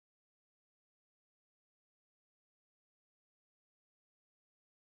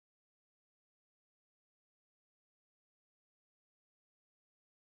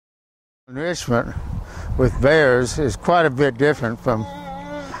Enrichment with bears is quite a bit different from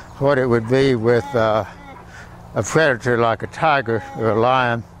what it would be with a predator like a tiger or a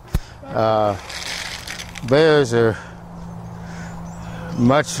lion. Bears are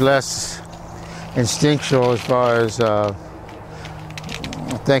much less instinctual as far as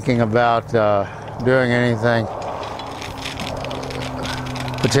thinking about doing anything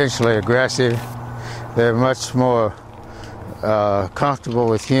potentially aggressive. They're much more comfortable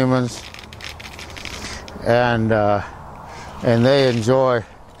with humans, and they enjoy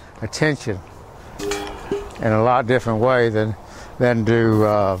attention in a lot different way than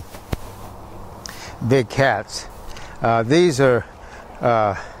do big cats. These are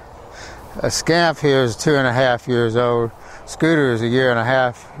a Scamp here is 2.5 years old. Scooter is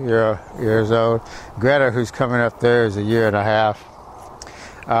 1.5 years old. Greta, who's coming up there, is 1.5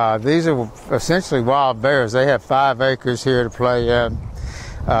 years. These are essentially wild bears. They have 5 acres here to play in.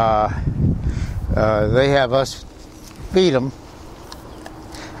 They have us feed them,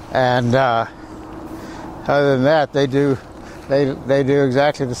 and other than that, they do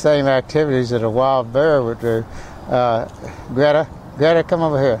exactly the same activities that a wild bear would do. Greta, come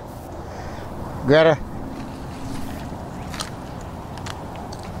over here. Greta.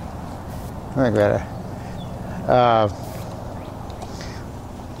 Hi, Greta.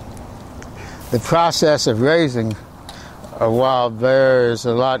 The process of raising a wild bear is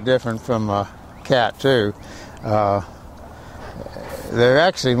a lot different from a cat, too. They're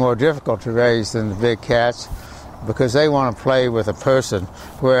actually more difficult to raise than the big cats because they want to play with a person,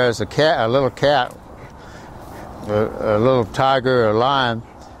 whereas a little cat, a little tiger or a lion,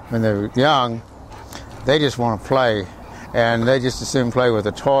 when they're young, they just want to play, and they just as soon play with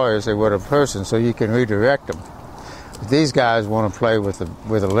a toy as they would a person, so you can redirect them. But these guys want to play with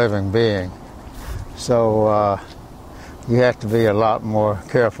a living being, so you have to be a lot more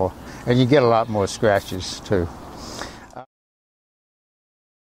careful, and you get a lot more scratches too.